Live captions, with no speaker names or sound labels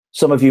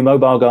Some of you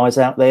mobile guys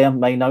out there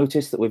may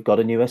notice that we've got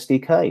a new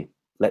SDK.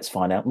 Let's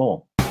find out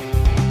more.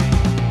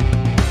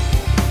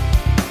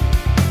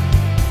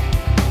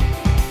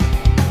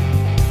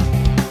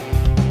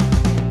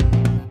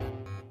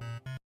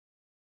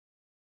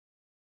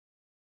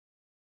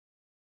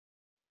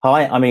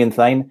 Hi, I'm Ian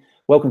Thane.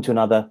 Welcome to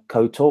another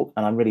Code Talk,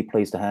 and I'm really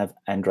pleased to have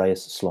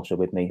Andreas Schlosser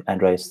with me.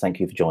 Andreas, thank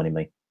you for joining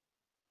me.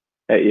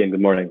 Hey, Ian,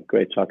 good morning.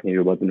 Great talking to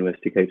you about the new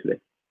SDK today.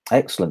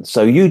 Excellent.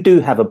 So you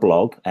do have a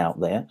blog out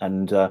there,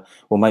 and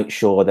we'll make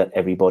sure that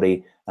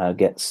everybody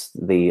gets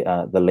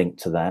the link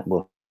to that.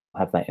 We'll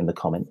have that in the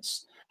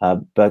comments.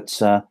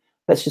 But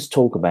let's just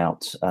talk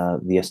about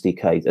the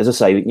SDK. As I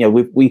say, you know,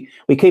 we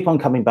keep on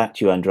coming back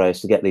to you,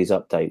 Andreas, to get these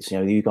updates. You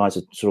know, you guys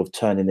are sort of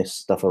turning this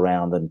stuff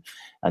around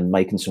and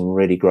making some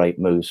really great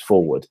moves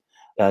forward.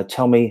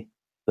 Tell me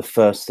the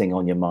first thing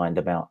on your mind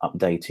about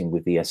updating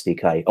with the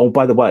SDK. Oh,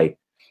 by the way,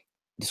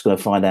 just going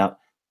to find out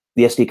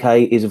the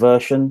SDK is a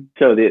version.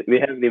 So we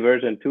have the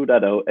version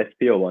 2.0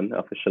 SPO1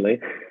 officially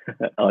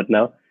out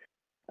now.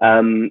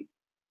 Well,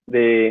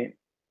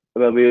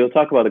 we will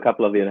talk about a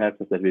couple of the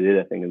enhancements that we did,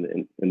 I think,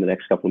 in the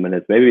next couple of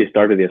minutes. Maybe we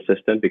start with the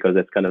assistant because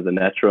that's kind of the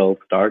natural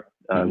start.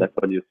 That's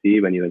what you see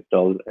when you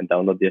install and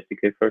download the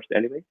SDK first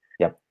anyway.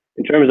 Yeah.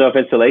 In terms of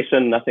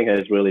installation, nothing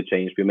has really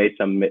changed. We made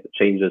some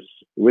changes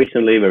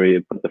recently where we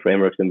put the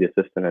frameworks in the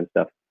assistant and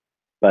stuff.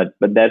 But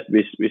that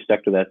we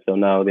stuck to that. So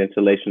now the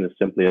installation is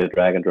simply a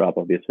drag and drop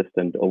of the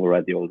assistant,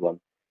 override the old one,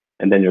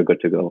 and then you're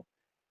good to go.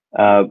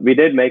 We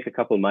did make a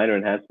couple minor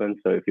enhancements.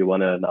 So if you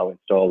want to now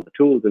install the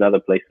tools in other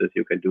places,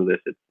 you can do this.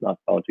 It's not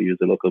bound to use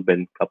a local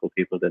bin. A couple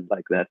people didn't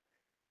like that.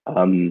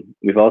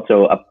 We've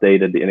also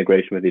updated the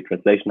integration with the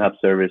Translation Hub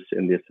service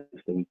in the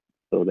assistant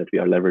so that we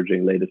are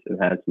leveraging latest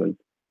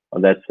enhancements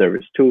on that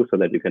service too, so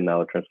that you can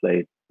now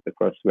translate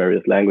across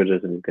various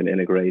languages and you can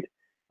integrate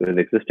with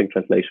existing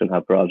Translation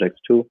Hub projects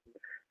too.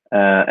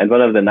 And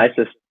one of the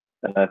nicest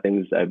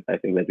things I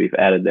think that we've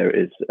added there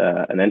is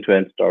an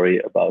end-to-end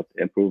story about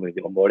improving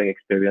the onboarding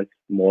experience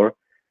more.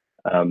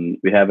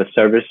 We have a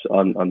service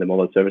on the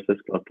mobile services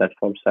cloud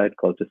platform side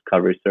called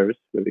Discovery Service,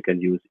 where we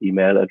can use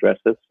email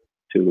addresses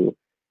to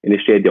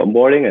initiate the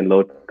onboarding and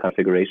load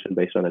configuration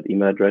based on that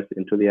email address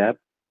into the app.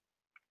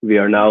 We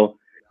are now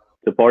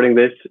supporting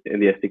this in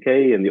the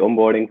SDK, in the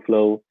onboarding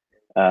flow.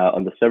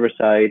 On the server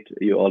side,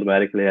 you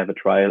automatically have a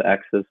trial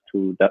access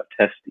to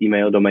test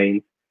email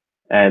domains.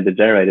 And the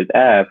generated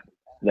app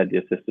that the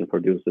assistant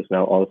produces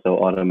now also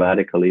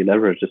automatically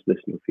leverages this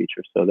new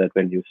feature, so that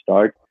when you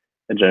start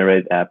a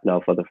generated app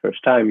now for the first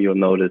time, you'll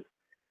notice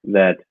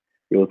that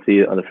you'll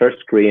see on the first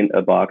screen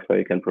a box where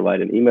you can provide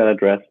an email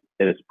address.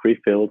 It is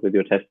pre-filled with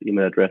your test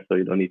email address, so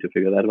you don't need to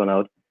figure that one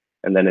out.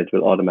 And then it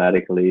will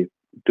automatically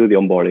do the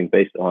onboarding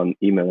based on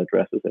email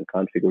addresses and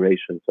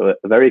configuration. So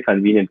a very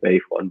convenient way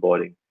for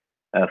onboarding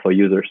for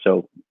users.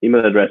 So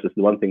email address is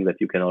the one thing that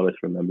you can always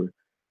remember.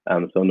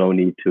 So no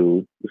need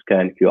to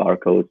scan QR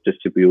codes,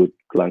 distribute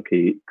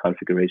clunky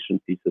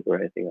configuration pieces or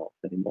anything else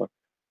anymore.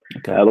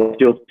 Okay.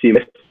 What you'll see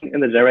in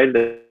the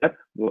generated app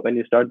when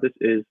you start this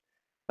is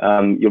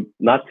you'll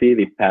not see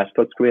the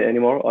passcode screen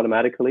anymore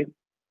automatically.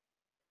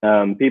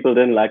 People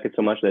didn't like it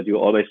so much that you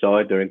always saw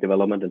it during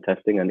development and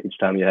testing, and each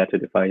time you had to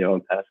define your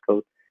own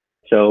passcode.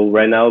 So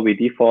right now we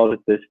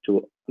defaulted this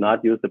to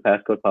not use the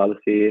passcode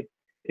policy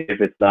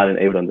if it's not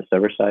enabled on the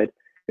server side.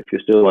 If you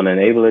still want to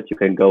enable it, you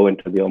can go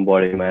into the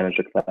onboarding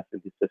manager class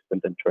in the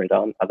assistant and turn it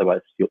on.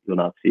 Otherwise, you'll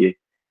not see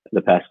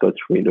the passcode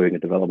screen during the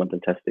development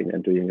and testing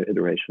and doing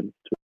iterations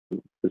to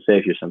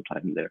save you some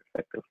time there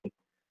effectively.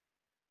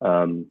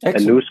 A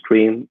new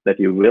screen that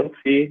you will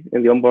see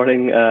in the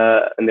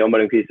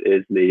onboarding piece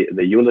is the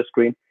EULA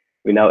screen.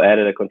 We now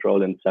added a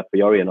control in SAP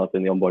Fiori and also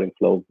in the onboarding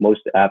flow.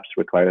 Most apps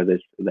require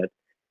this, that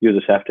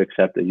users have to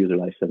accept a user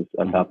license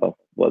on top of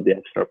what the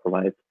App Store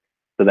provides.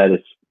 So that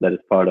is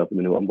part of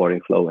the new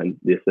onboarding flow, and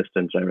the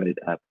assistant generated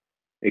app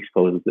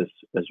exposes this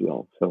as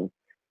well. So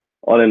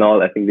all in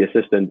all, I think the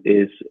assistant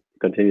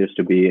continues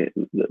to be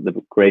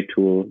the great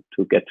tool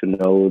to get to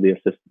know the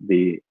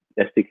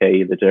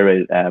SDK, the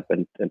generated app,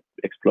 and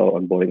explore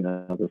onboarding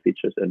and other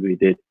features. And we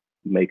did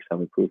make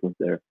some improvements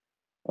there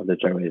on the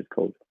generated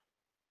code.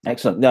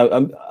 Excellent.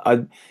 No,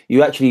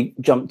 you actually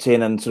jumped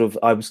in and sort of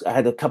I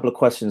had a couple of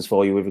questions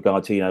for you with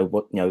regard to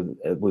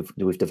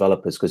with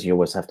developers, because you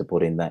always have to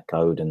put in that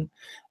code and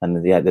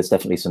yeah, there's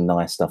definitely some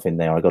nice stuff in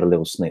there. I got a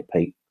little sneak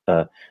peek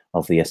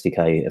of the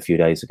SDK a few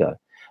days ago.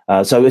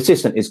 So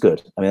assistant is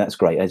good. I mean, that's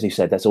great. As you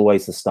said, that's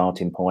always the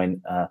starting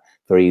point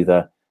for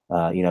either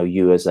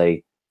you as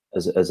a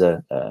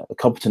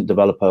competent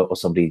developer or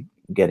somebody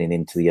getting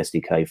into the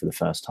SDK for the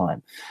first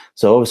time.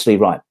 So obviously,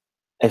 right,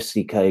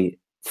 SDK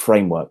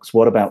frameworks.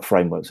 What about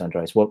frameworks,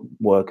 Andreas? What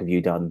work have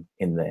you done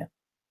in there?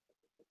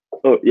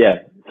 Oh yeah,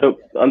 so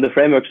on the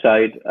framework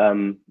side,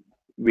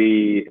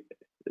 we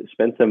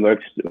spent some work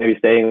maybe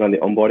staying on the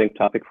onboarding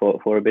topic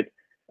for a bit.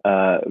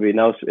 We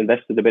now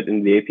invested a bit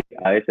in the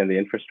APIs and the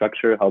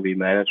infrastructure, how we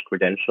manage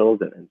credentials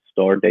and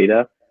store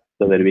data,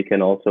 so that we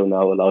can also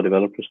now allow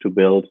developers to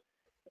build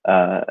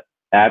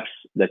apps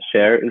that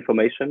share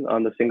information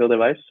on the single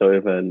device. So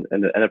if an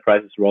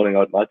enterprise is rolling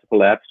out multiple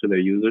apps to their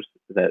users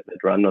that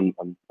run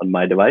on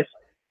my device,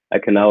 I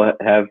can now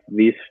have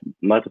these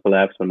multiple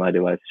apps on my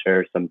device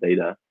share some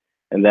data.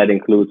 And that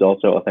includes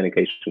also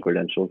authentication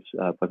credentials,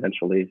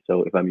 potentially.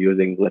 So if I'm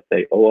using, let's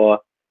say, OAuth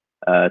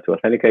to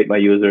authenticate my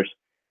users,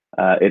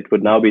 it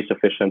would now be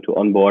sufficient to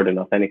onboard and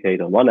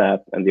authenticate on one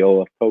app, and the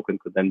OAuth token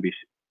could then be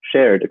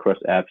shared across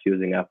apps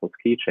using Apple's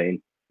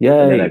keychain.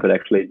 Yeah. And then I could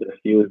actually just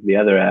use the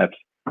other apps.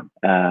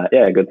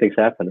 Yeah, good things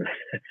happen.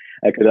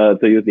 I could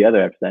also use the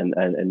other apps then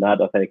and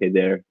not authenticate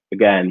there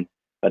again,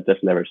 but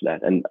just leverage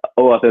that. And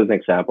OAuth is an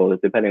example.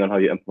 Depending on how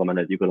you implement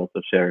it, you can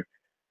also share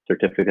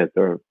certificates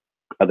or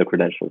other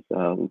credentials,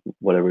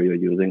 whatever you're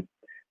using.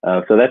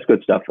 So that's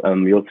good stuff.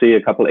 You'll see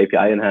a couple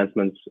API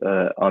enhancements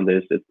on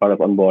this. It's part of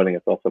onboarding.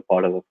 It's also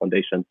part of the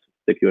Foundation's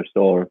secure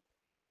store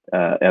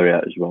area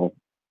as well.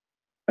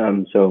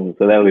 So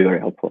that'll be very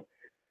helpful.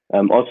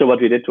 Also,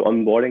 what we did to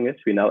onboarding is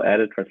we now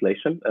added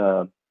translation.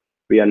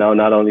 We are now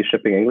not only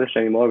shipping English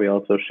anymore, we're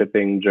also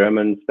shipping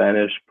German,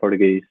 Spanish,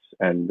 Portuguese,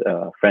 and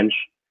French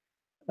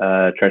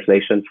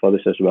translations for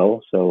this as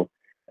well. So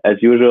as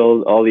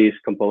usual, all these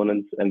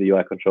components and the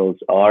UI controls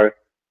are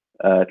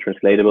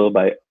translatable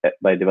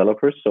by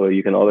developers. So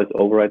you can always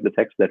override the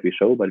text that we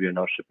show, but we are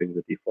now shipping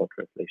the default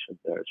translations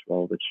there as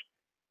well, which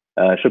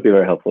should be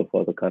very helpful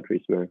for the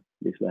countries where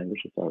these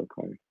languages are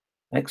required.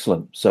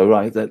 Excellent. So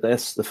right,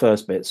 that's the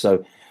first bit.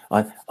 So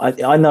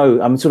I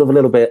know I'm sort of a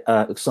little bit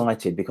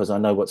excited because I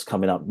know what's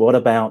coming up. What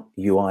about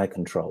UI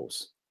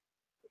controls?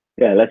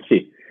 Yeah, let's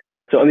see.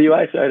 So on the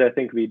UI side, I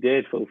think we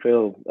did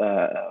fulfill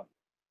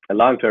a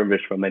long-term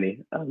wish for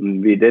many.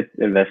 We did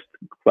invest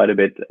quite a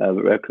bit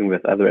working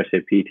with other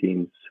SAP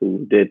teams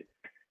who did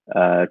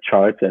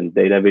charts and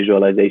data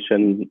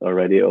visualization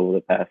already over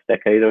the past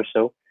decade or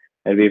so.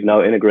 And we've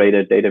now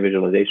integrated data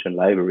visualization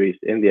libraries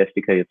in the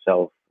SDK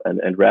itself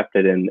and wrapped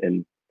it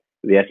in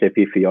the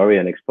SAP Fiori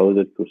and exposed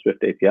it to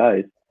Swift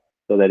APIs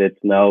so that it's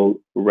now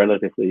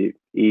relatively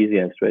easy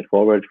and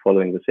straightforward,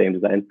 following the same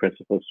design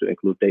principles to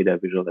include data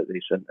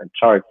visualization and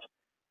charts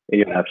in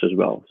your apps as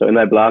well. So in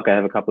my blog, I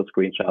have a couple of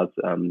screenshots.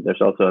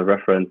 There's also a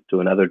reference to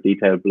another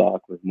detailed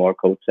blog with more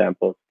code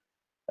samples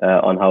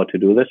on how to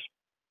do this.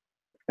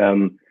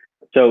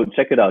 So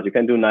check it out. You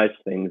can do nice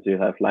things. You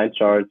have line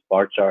charts,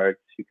 bar charts.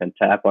 You can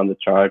tap on the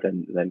chart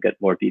and then get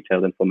more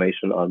detailed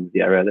information on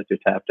the area that you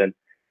tapped in.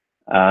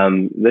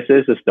 This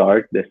is a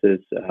start. This is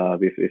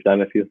we've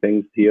done a few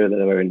things here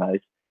that are very nice.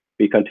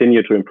 We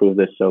continue to improve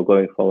this. So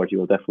going forward, you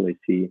will definitely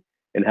see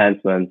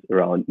enhancements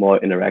around more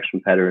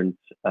interaction patterns,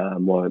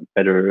 more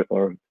better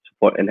or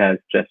support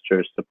enhanced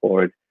gestures,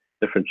 support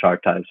different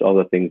chart types, all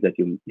the things that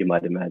you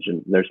might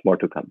imagine. There's more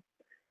to come.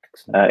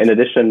 In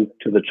addition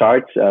to the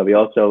charts, we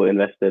also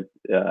invested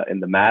in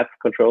the map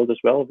controls as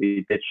well.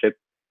 We did ship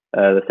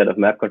the set of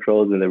map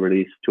controls in the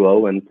release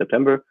 2.0 in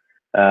September.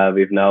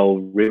 We've now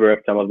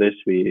reworked some of this.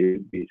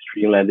 We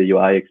streamlined the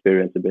UI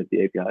experience a bit,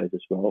 the APIs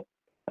as well.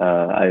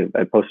 I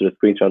posted a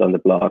screenshot on the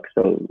blog,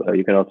 so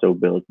you can also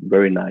build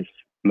very nice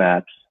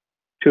maps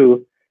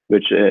too,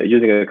 which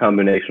using a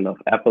combination of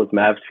Apple's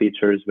maps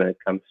features when it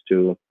comes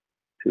to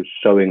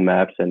showing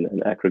maps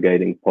and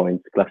aggregating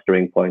points,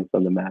 clustering points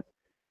on the map.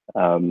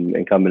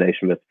 In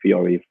combination with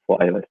Fiori for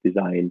iOS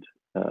designed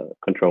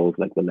controls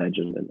like the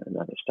legend and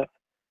other stuff.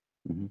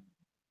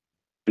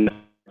 Mm-hmm.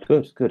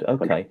 Good.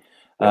 Okay.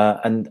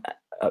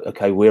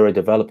 Okay, we're a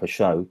developer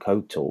show,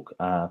 Code Talk,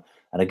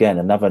 and again,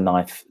 another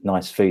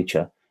nice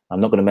feature. I'm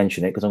not going to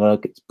mention it because I'm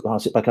going to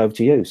pass it back over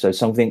to you. So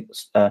something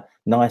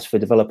nice for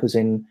developers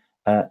in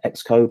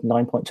Xcode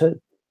 9.2.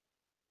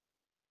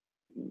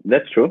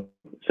 That's true.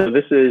 So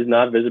this is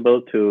not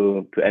visible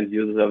to end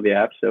users of the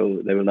app, so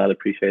they will not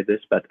appreciate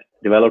this. But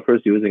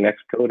developers using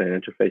Xcode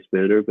and Interface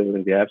Builder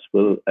building the apps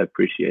will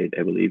appreciate,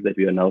 I believe, that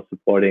we are now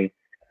supporting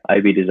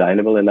IB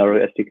Designable in our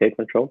SDK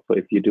control. So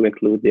if you do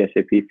include the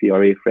SAP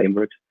Fiori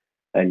frameworks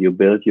and you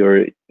build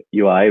your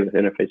UI with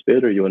Interface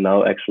Builder, you will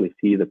now actually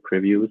see the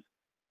previews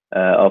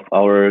of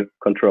our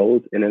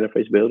controls in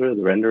Interface Builder,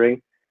 the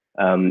rendering.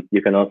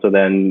 You can also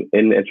then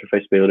in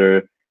Interface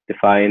Builder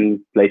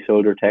define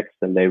placeholder text,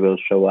 and they will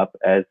show up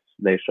as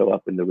they show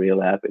up in the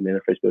real app in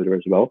Interface Builder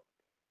as well.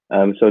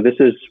 So this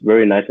is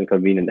very nice and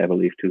convenient, I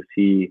believe, to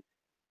see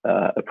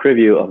a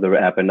preview of the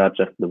app and not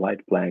just the white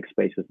blank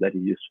spaces that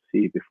you used to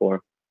see before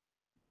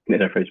in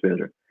Interface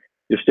Builder.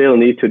 You still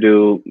need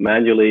to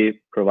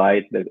manually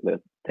provide the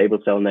table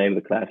cell name,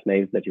 the class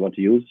names that you want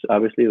to use.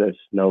 Obviously, there's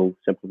no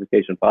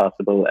simplification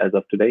possible as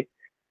of today,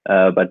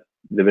 but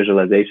the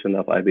visualization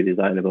of IB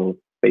Designable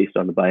based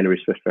on the binary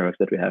Swift frameworks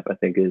that we have, I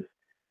think is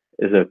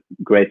a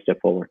great step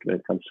forward when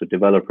it comes to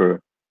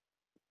developer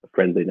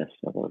friendliness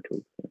of our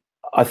tools.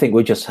 I think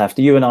we just have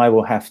to, you and I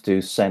will have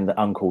to send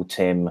Uncle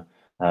Tim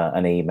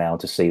an email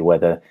to see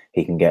whether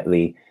he can get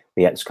the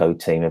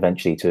Xcode team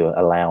eventually to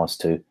allow us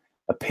to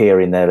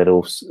appear in their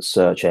little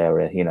search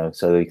area,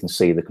 so you can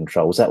see the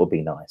controls. That would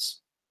be nice.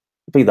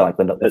 It'd be like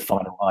the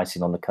final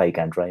icing on the cake,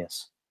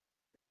 Andreas.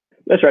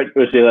 That's right.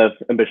 We still have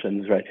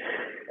ambitions, right?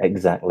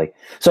 Exactly.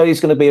 So it's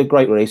going to be a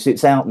great release.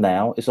 It's out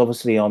now. It's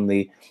obviously on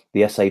the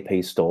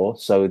SAP store,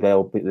 so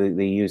they'll be,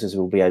 the users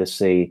will be able to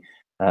see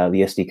the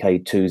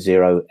SDK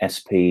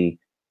 2.0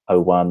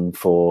 SP01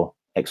 for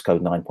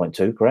Xcode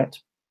 9.2.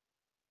 Correct?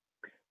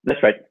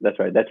 That's right. That's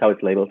right. That's how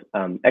it's labeled.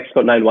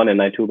 Xcode 9.1 and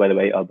 9.2, by the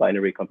way, are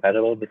binary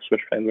compatible with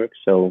Swift framework.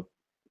 So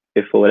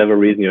if for whatever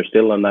reason you're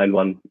still on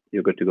 9.1,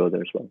 you're good to go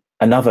there as well.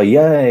 Another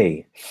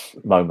yay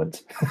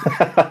moment.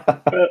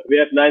 We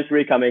have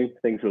 9.3 coming.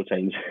 Things will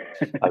change.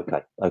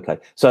 Okay.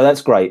 So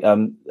that's great.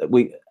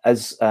 We,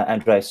 as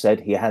Andreas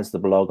said, he has the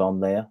blog on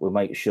there. We'll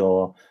make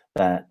sure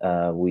that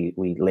we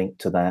link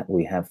to that.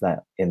 We have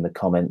that in the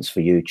comments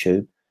for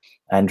YouTube.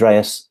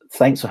 Andreas,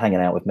 thanks for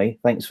hanging out with me.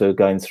 Thanks for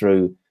going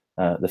through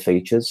the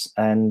features,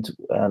 and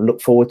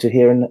look forward to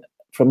hearing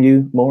from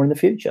you more in the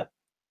future.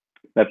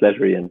 My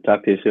pleasure, Ian.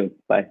 Talk to you soon.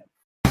 Bye.